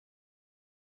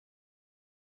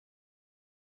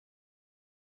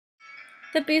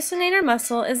The buccinator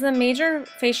muscle is the major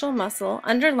facial muscle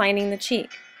underlining the cheek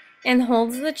and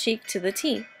holds the cheek to the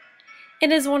teeth.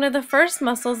 It is one of the first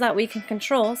muscles that we can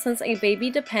control since a baby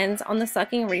depends on the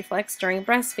sucking reflex during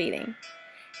breastfeeding.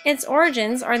 Its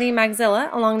origins are the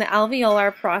maxilla along the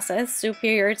alveolar process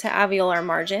superior to alveolar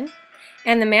margin,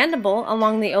 and the mandible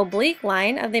along the oblique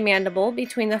line of the mandible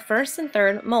between the first and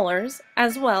third molars,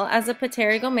 as well as the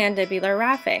pterygomandibular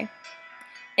raphe.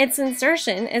 Its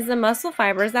insertion is the muscle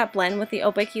fibers that blend with the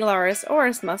orbicularis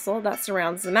oris muscle that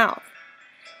surrounds the mouth.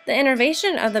 The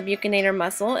innervation of the buccinator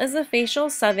muscle is the facial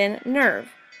suben nerve.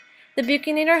 The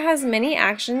buccinator has many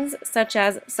actions such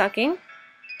as sucking,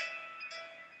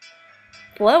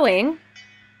 blowing,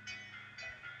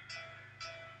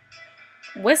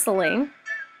 whistling,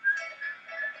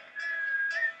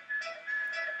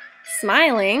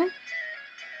 smiling,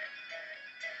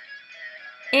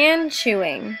 and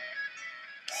chewing.